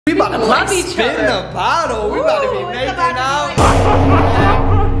We about to love like each spin other. the bottle. We about to be making out.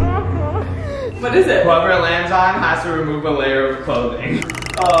 What is it? Whoever it lands on has to remove a layer of clothing.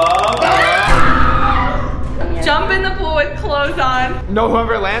 Jump in the pool with clothes on. No,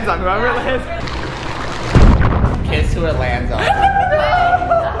 whoever it lands on. Whoever it lands on. Kiss who it lands on.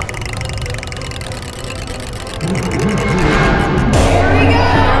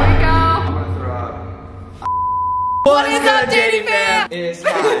 What is up, Jatie fam? It is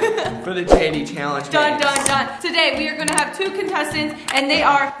time for the Jatie challenge. Dun dun dun. Today we are going to have two contestants, and they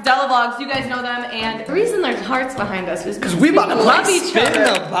are Della Vlogs. You guys know them, and the reason there's hearts behind us is because we about to love like each spin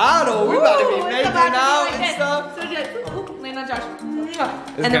other. the bottle. We about to be Ooh, it's making about to be out like and this. stuff. So just land on Josh. It's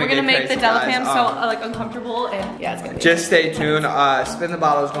And then we're gonna gonna make get the Della crazy, fam guys. so like uncomfortable, and yeah, it's gonna be. Just stay tuned. Spin the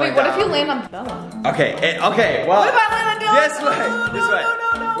bottle is going Wait, what down. if you land on Bella? Okay, okay, well. What if I land on Della? This way, this way.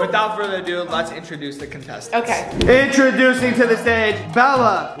 Without further ado, let's introduce the contestants. Okay. Introducing to the stage,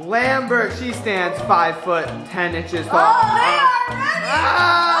 Bella Lambert. She stands 5'10" tall. Oh, they are ready!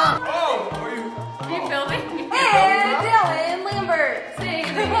 Ah! Are you filming? And Dylan Lambert sitting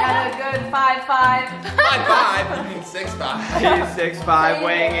at a good 5'5". 5'5", you mean 6'5". He's 6'5",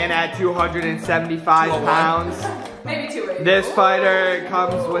 weighing in at 275 pounds. Maybe 280. This fighter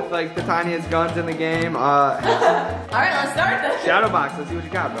comes with like the tiniest guns in the game. Alright, let's start this. Shadowbox, let's see what you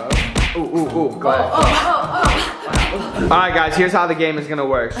got, bro. Ooh, go ahead. Oh. Alright guys, here's how the game is gonna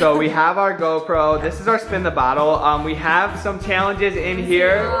work. So we have our GoPro, this is our spin the bottle. We have some challenges in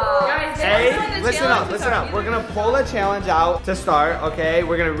here. Guys, Listen up. We're gonna pull a challenge out to start, okay?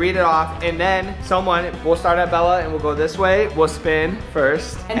 We're gonna read it off, and then we'll start at Bella and we'll go this way. We'll spin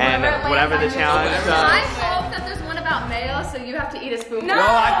first, and whatever the challenge I does. hope that there's one about mayo, so you have to eat a spoonful. No,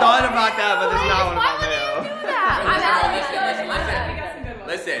 I thought about that, but there's not one Why about would mayo. you do that?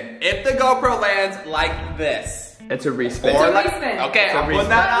 Listen, if the GoPro lands like this, It's a respin. or like, respin. okay, It's a I'm putting respin.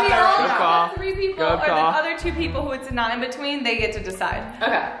 that out We there. all Good know call. the three people, Good or the call. other two people who it's not in between, they get to decide.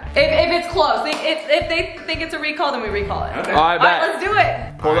 Okay. If it's close, if they think it's a recall, then we recall it. Okay. Alright, bet. Let's do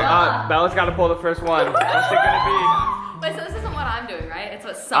it. Pull it up. Bella's gotta pull the first one. What's it gonna Wait, so this isn't what I'm doing, right? It's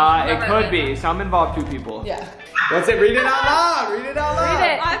what be? someone. It could be. Some involve two people. Yeah. What's it? Read it out loud. Read it out loud.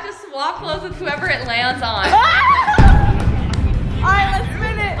 Read it. I have to swap clothes with whoever it lands on. Alright, let's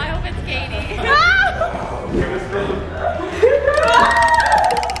spin it. I hope it's Katie.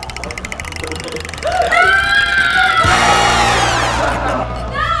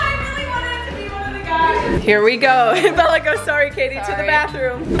 Here we go. Bella goes, sorry Katie, to the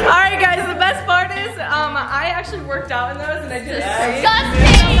bathroom. Alright guys, the best part is, I actually worked out in those and I did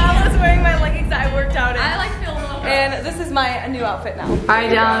Disgusting. I was wearing my leggings that I worked out in. I like feel a little. And this is my new outfit now.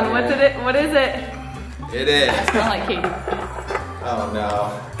 Alright, Dylan, what is it? It is. I smell like Katie. Oh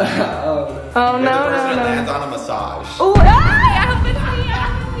no. Oh You're the person no. that lands on a massage. Ooh, I ah! hope it's me.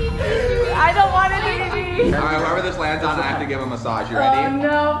 I don't want it to be me. Alright, whoever this lands on, I have to give a massage. You Oh ready?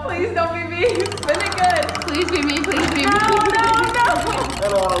 no, please don't be me. Spin it good. Please be me. Please be me. No.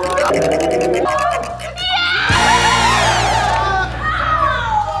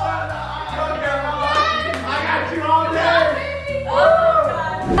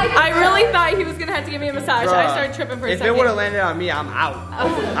 I really thought he was gonna have to give me a massage. Bruh, I started tripping for a If second. it would have landed on me, I'm out.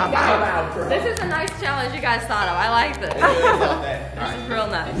 I'm out. This is a nice challenge you guys thought of. I like this. This is real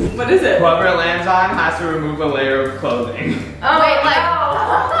nice. What is it? Whoever it lands on has to remove a layer of clothing. Oh Wait,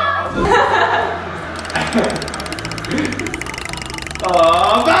 like-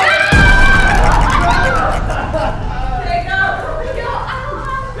 Oh,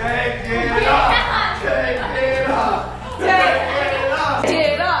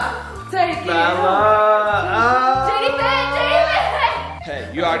 Take it Bella. Jatie, Hey,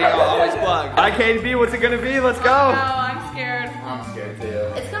 you already know, always plug. Alright, Katie B, what's it gonna be? Let's go. Oh, I'm scared. I'm scared too.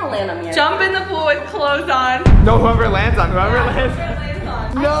 It's gonna land on me. Jump in the pool with clothes on. No, whoever it lands on, whoever it lands on. Lands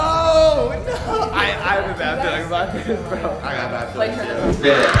on. No. I have a bad feeling about this, bro. I got that Like feeling her. too.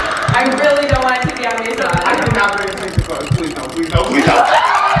 Spin it. I really don't want it to be on me, so I cannot bring it to the phone. Please no, please no, please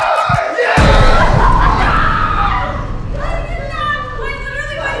no.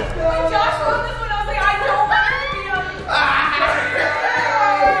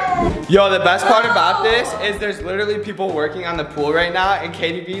 Yo, the best part about this is there's literally people working on the pool right now, and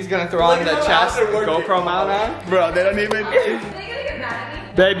KDB is gonna throw on the chest GoPro mount on. Bro, they don't even.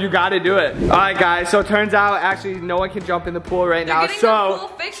 Babe, you gotta do it. Alright guys, so it turns out actually no one can jump in the pool right now. getting So the pool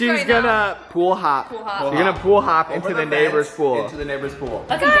fixed she's right gonna pool hop. Pool hop. You're gonna pool hop into Over the neighbor's fence, pool. Into the neighbor's pool.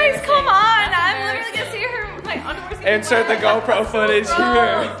 Guys, come on! I'm literally gonna see her my underwear's getting Insert the wet. GoPro footage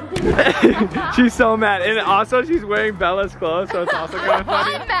here. She's so mad. And also she's wearing Bella's clothes, so it's also kind of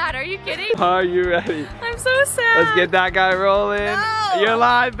funny. I'm mad. Are you kidding? Are you ready? I'm so sad. Let's get that guy rolling. No. You're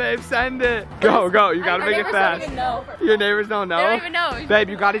live, babe. Send it. Go, go. You gotta make it fast. Even know. Your neighbors don't know? They don't even know. Babe,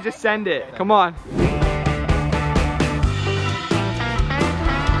 you gotta just send it. Come on.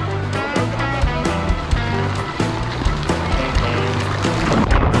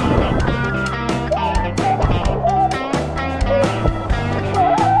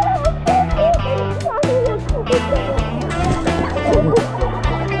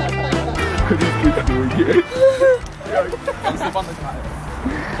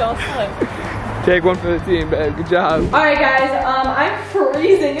 Don't slip. Take one for the team, babe. Good job. All right, guys. I'm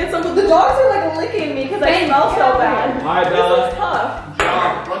freezing. The dogs are like licking me because I smell so bad. All right, This Bella. is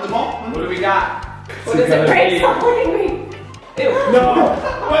tough. Run the ball. What do we got? What is it? Great. Stop licking me. Ew. No.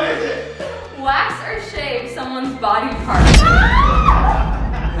 What is it? Wax or shave someone's body part.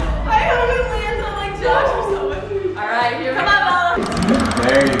 I hope it lands on like Josh or someone. All right, here we Come go. on, Bella.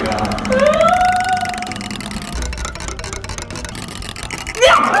 There you go.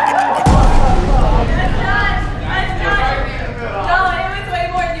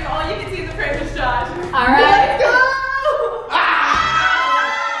 All right. Let's go! Oh,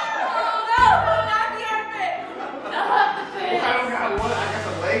 no, not the armpit.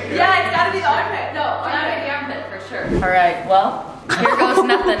 Yeah, it's gotta be the armpit. No, Not the armpit for sure. All right, well, here goes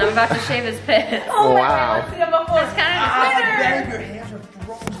nothing. I'm about to shave his pit. Oh my Wow. God, let's see him before. It's kind of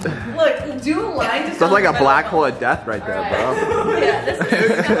Look, do a line just Sounds like a black hole of death right there, bro. yeah, this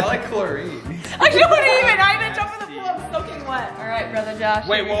is. I like chlorine. I shouldn't even. I didn't jump in the pool. I'm soaking wet. All right, brother Josh.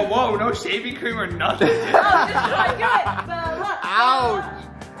 Wait, whoa, whoa. No shaving cream or nothing. Oh, just try to do it. Bella. Ouch.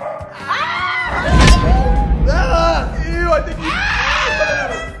 Ew, I think you.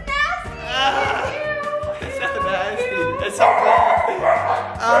 It's so nasty. It's so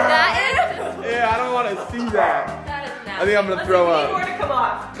bad. That is. Yeah, I don't want to see that. That is I nasty. think I'm gonna throw Need up. more to come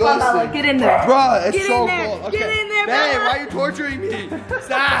off. Come on, Bella, get in there. Bruh, it's Get so in there. cold. Okay. Get in there, Babe, Bella. why are you torturing me?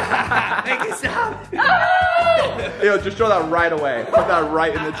 Stop. Make it stop. Ew, just throw that right away. Put that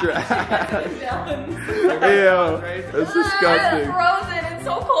right in the trash. Ew, it's disgusting. It's frozen. It's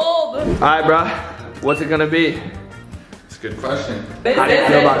so cold. Alright, bruh. What's it gonna be? It's a good question. How do you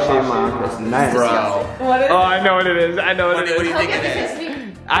feel about shaving my armpits? Nice. Bro. What is Oh, I know what it is. I know what it What do is. you think it is?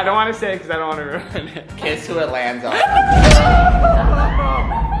 I don't want to say it because I don't want to ruin it. Kiss who it lands on.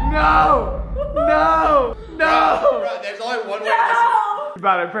 No! No! No! Bro, there's only one way to You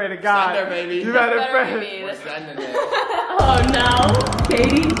better pray to God. Send her, baby. You better Better pray. be me. We're sending it. Oh no.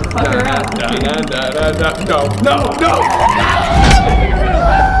 Katie, fuck her up. No, no, no!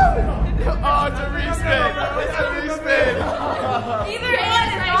 Oh, it's a respin. It's a respin. Either one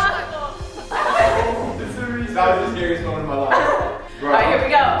is possible. It's a respin. That was the scariest moment of my life. Bro. Alright, here we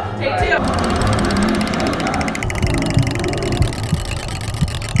go. Take two.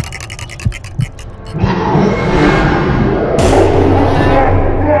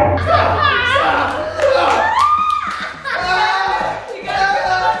 You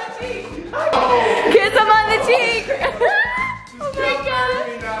gotta kiss him on the cheek. Kiss him on the cheek. Oh my God.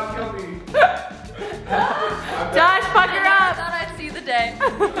 Josh, fuck her I up. thought I'd see the day.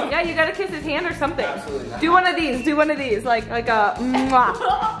 Yeah, you gotta kiss his hand or something. Do one of these. Do one of these. Like a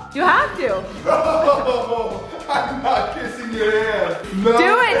mwah. You have to. No, I'm not kissing your hand. No. Do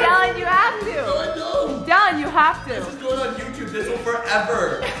it, Dylan. You have to. No, I don't. Dylan, you have This to. is going on YouTube. This will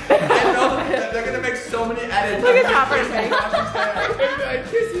forever. I know that they're gonna make so many edits. Look at Chopper's face.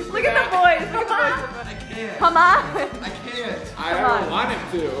 Look at the boys. Look at the boys. I can't. Come on. I can't. I don't want him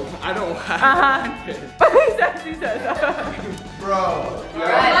to. I don't want it. He says. Bro. Come on,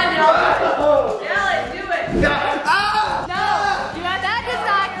 Dylan, do it. Ah! No, you have that does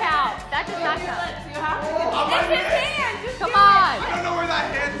not count. That does not count. You have to. It's his hand. Just come on. I don't know where that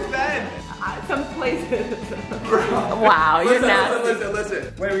hand's been. Some places. Wow, you're Listen, nasty. listen.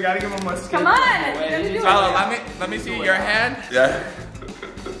 Wait, we gotta give him a skin. Come on. You gotta do it. Let me see your hand. Yeah.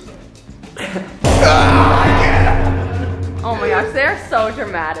 Oh my gosh, they're so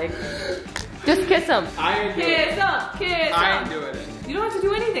dramatic. Just kiss him. I ain't doing it. Kiss I ain't him. doing it. You don't have to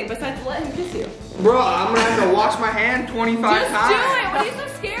do anything besides let him kiss you. Bro, I'm gonna have to wash my hand 25 Just times. do it. What are you so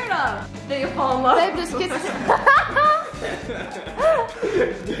scared of? That you fall in love? Babe, just kiss him.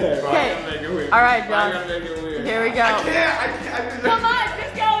 Okay. All right, I'm John. gonna make it weird. Here we go. I can't. Come on,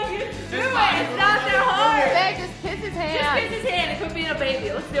 just go. You do it. It's not that hard. Babe, just kiss his Just hand. kiss his hand. It could be a baby.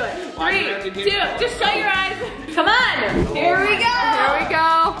 Let's do it. Why do you have to 3, do 2. that? Just shut your eyes. Come on. Here we go. Here we go.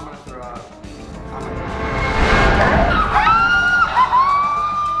 I'm gonna throw up.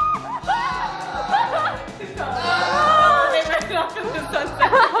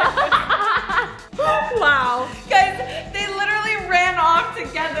 Wow. Guys, they literally ran off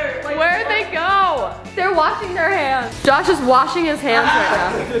together. Like, Where'd they go? They're Josh is washing his hands right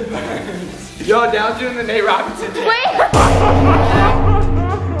now. Yo, Dale's doing the Nate Robinson challenge. Wait!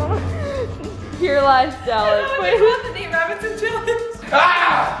 Here lies Dallas. Wait, what's the Nate Robinson challenge?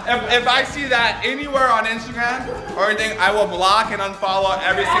 Ah! If I see that anywhere on Instagram or anything, I will block and unfollow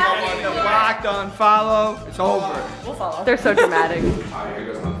every single one. Blocked, unfollow. It's over. We'll follow. They're so dramatic. Alright,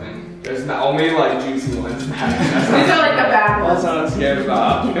 here goes my thing. There's not only like juicy ones. These are like the bad ones. That's what I'm scared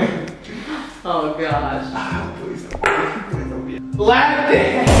about. Oh gosh. Please don't be. Lap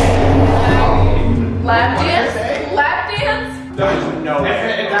dance! Lap dance? Lap dance? There's no way.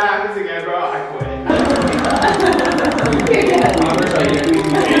 If that happens again, bro, I quit.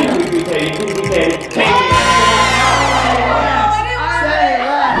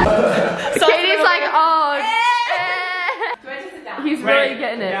 Katie's like, oh. Do I just sit down? He's really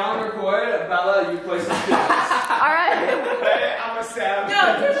getting it. Now record, Bella, you play some games. Alright. I'm a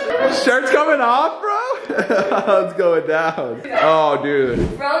savage. Shirt's coming off, bro? It's going down. Oh, dude.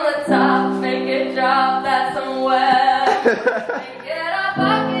 From the top, make it drop, that's somewhere. Make it a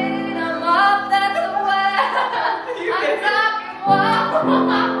bucket, I'm up, that's somewhere. I'm talking wow,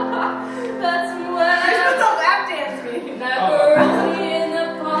 that's somewhere. You're supposed to lap dance me. Macaroni in the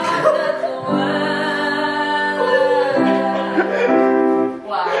pot, that's somewhere.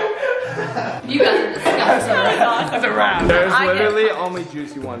 Wow. You guys are disgusting. That's a wrap. There's literally only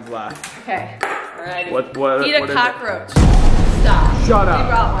juicy ones left. Okay. Alright. What Eat a is it? cockroach. Stop. Shut up. We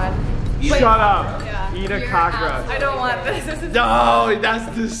brought one. Shut up. Yeah. Eat a cockroach. I don't want this. This is No, that's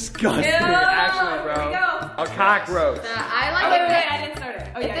disgusting. Ew. Actually, bro. Here we go. A cockroach. I like Wait, it. I didn't start it.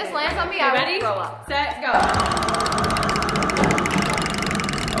 If this lands on me, Okay, I will ready? throw up. Set, go.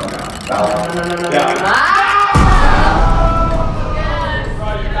 Yeah. Ah! Bro,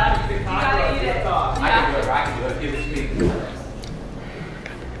 you gotta eat the cockroach. eat it. It's off. I can do it, I can do it. Give it to me.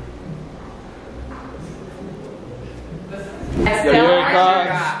 Yo, you're a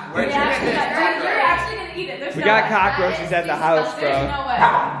cock. Where'd you get this? You're actually gonna eat it. There's We no got way. cockroaches at the house, There's bro. no way.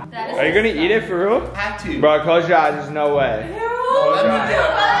 That is Are you gonna eat it for real? Have to. Bro, close your eyes. There's no way. Let me do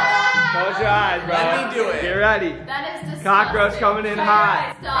it. Close your eyes, bro. Let me do it. Get ready. That is disgusting. Cockroach coming in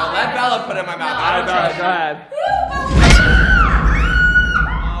hot. I'll let Bella put it in my mouth. I Alright, don't Bella, trust go you. ahead.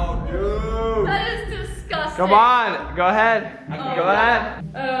 Oh, dude. That is disgusting. Come on, go ahead. Go ahead.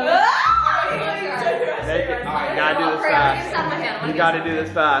 Take it. Alright, You gotta do this fast. You gotta do this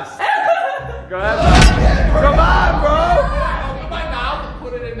fast. Go ahead. Come on, bro. Open my mouth and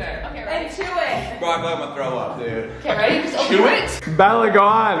put it in there. Okay, ready? And chew it. Bro, I feel like I'm gonna throw up, dude. Okay, ready? Just open Chew it. it? Bella, go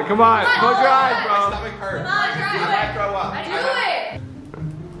on. Come on. Close your eyes, My bro. stomach hurts. Come on, try I it. might throw up. Do it.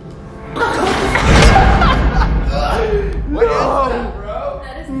 What is No. that, bro?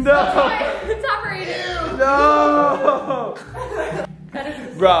 That is No. disgusting. Top rated. No. That is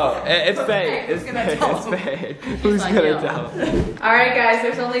Bro, it's fake. It's Who's gonna fake. tell It's him? fake. Who's like gonna you. tell? Alright guys,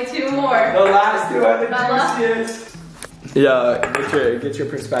 there's only 2 more. The last two are the Bella? juiciest. Yeah, get your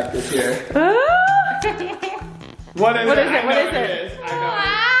perspective here. What is What it? is it? I What know is it? is. I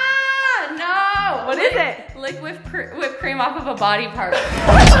know. No! What is it? Lick whipped cream off of a body part.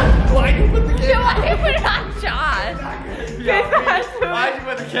 Why you put the Why did you put it on Josh? Why'd you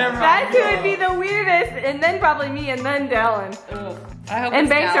put the camera That's on? who would be the weirdest, and then probably me, and then Dallin. I hope And it's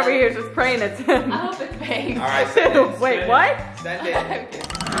Banks Dallas. over here is just praying it's him. I hope it's Banks. Alright, send it. Wait, what? Send it.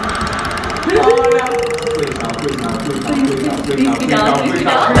 Please no, please no, please no, please no, please no, please no, please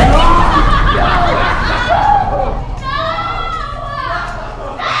no.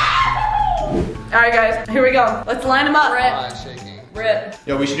 Alright guys, here we go. Let's line them up. Rip. Shaking. Rip.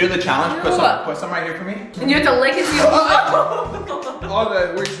 Yo, we should do the challenge. Put some right here for me. And you have to lick it to your Oh,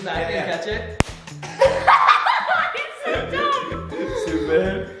 the we're smacking, Yeah. catch it. so dumb.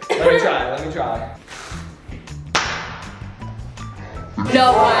 Stupid. Let me try.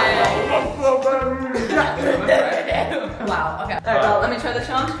 No way. Wow, okay. Alright, well, let me try the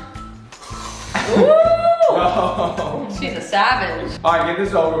challenge. Ooh! No. She's a savage. Alright, get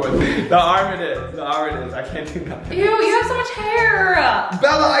this over with. The arm it is. I can't do nothing. Ew, you have so much hair.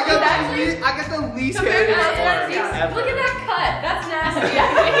 Bella, I Dude, actually- got the least Come hair here, in this guys. arm. Ever. Look at that cut. That's nasty.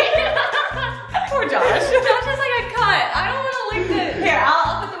 Poor Josh. Josh has like a cut. I don't want to lick this. Here,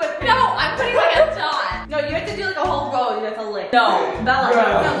 I'll put the whipped cream. No, I'm putting like a dot. No, you have to do like a whole row. You have to lick. No, Bella, Bro.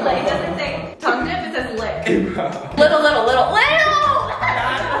 it's not lick. It doesn't say tongue dip. It says lick. Bro. Little. Lick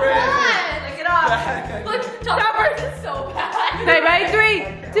it off. Back. Look, Josh is so bad. Okay, ready? 3,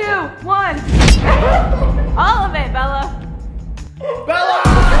 2, 1. All of it, Bella. Bella!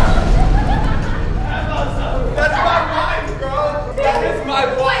 That's my wife, bro. That is my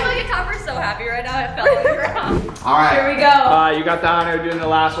Wait, wife. look at Topper's so happy right now. It fell on the ground. Alright. Here we go. You got the honor of doing the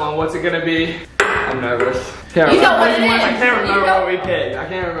last one. What's it gonna be? I'm nervous. You know what it is. I can't remember what we picked. I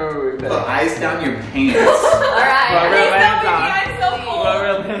can't remember what we picked. Put ice down your pants. Alright. Rubber Please lands tell me on. I'm so cool.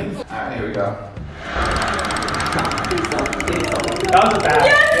 Rubber lands. Alright, here we go. That was a bad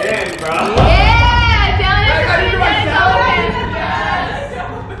spin, bro. Yeah, down it.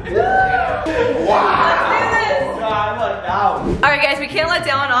 Alright guys, we can't let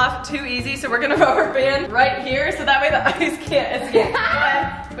Dylan off too easy, so we're gonna rubber band right here so that way the ice can't escape. Go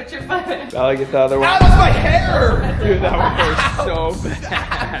ahead, put your foot in. I'll get the other one. Ow, that's my hair! Dude, that one hurts so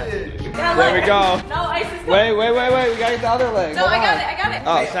bad. There we go. No, ice is coming. Wait. We gotta get the other leg. No, Hold I got on. it, I got it.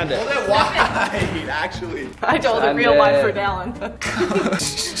 Oh, send it. Hold it wide, actually. I told it Send real wide it. for Dylan.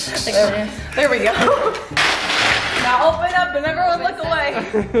 There we go. Now open up and everyone look away.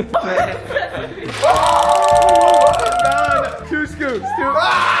 Oh, God. 2 scoops. 2. I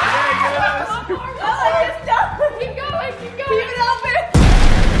like this stuff. Keep going. Keep it open.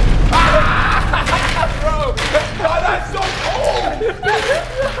 Bro, God, that's so cold!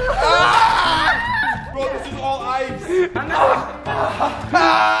 Bro, this is all ice.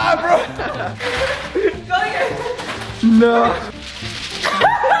 Bro. Go here. No.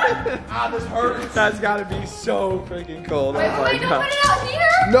 This hurts. That's gotta be so freaking cold. Wait, don't put it out here.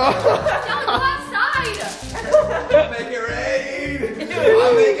 No. Don't go outside. I'll make it rain.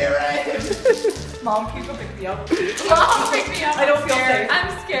 I'll make it rain. Mom, can you go pick me up? Mom, pick me up. I don't feel safe. I'm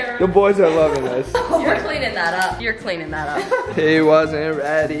scared. The boys are loving this. You're cleaning that up. You're cleaning that up. He wasn't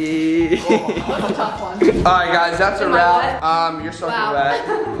ready. That's a tough one. Alright guys, that's a Am I wrap. You're soaking Wow. wet.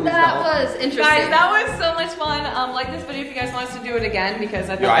 That was interesting. Guys, that was so much fun. Like this video if you guys want us to do it again because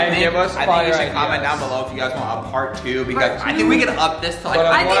I think And give us I think fire you should ideas. comment down below if you guys want a part 2 because I think we can up this to like.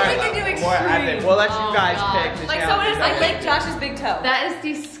 I think we can do More extreme. epic. We'll let you Oh, guys God. pick. the Like challenge. someone just like lick Josh's big toe. That is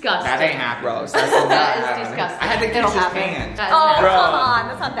disgusting. That ain't happening. Gross. That is disgusting. I had to kiss It'll his happen. hand. Oh, Bro. come on.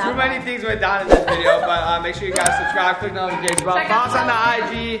 That's not that Too bad. many things went down in this video, but make sure you guys subscribe, click the notification bell, Check follow out us on the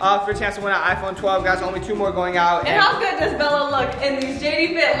the IG for a chance to win an iPhone 12. Guys, only 2 more going out. And how good does Bella look in these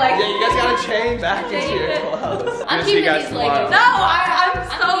Jatie fit legs? Yeah, you guys gotta change back into your clothes. I'm See you keeping guys these tomorrow. leggings. No, I'm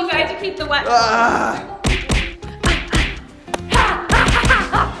so glad to keep the wet. Ah.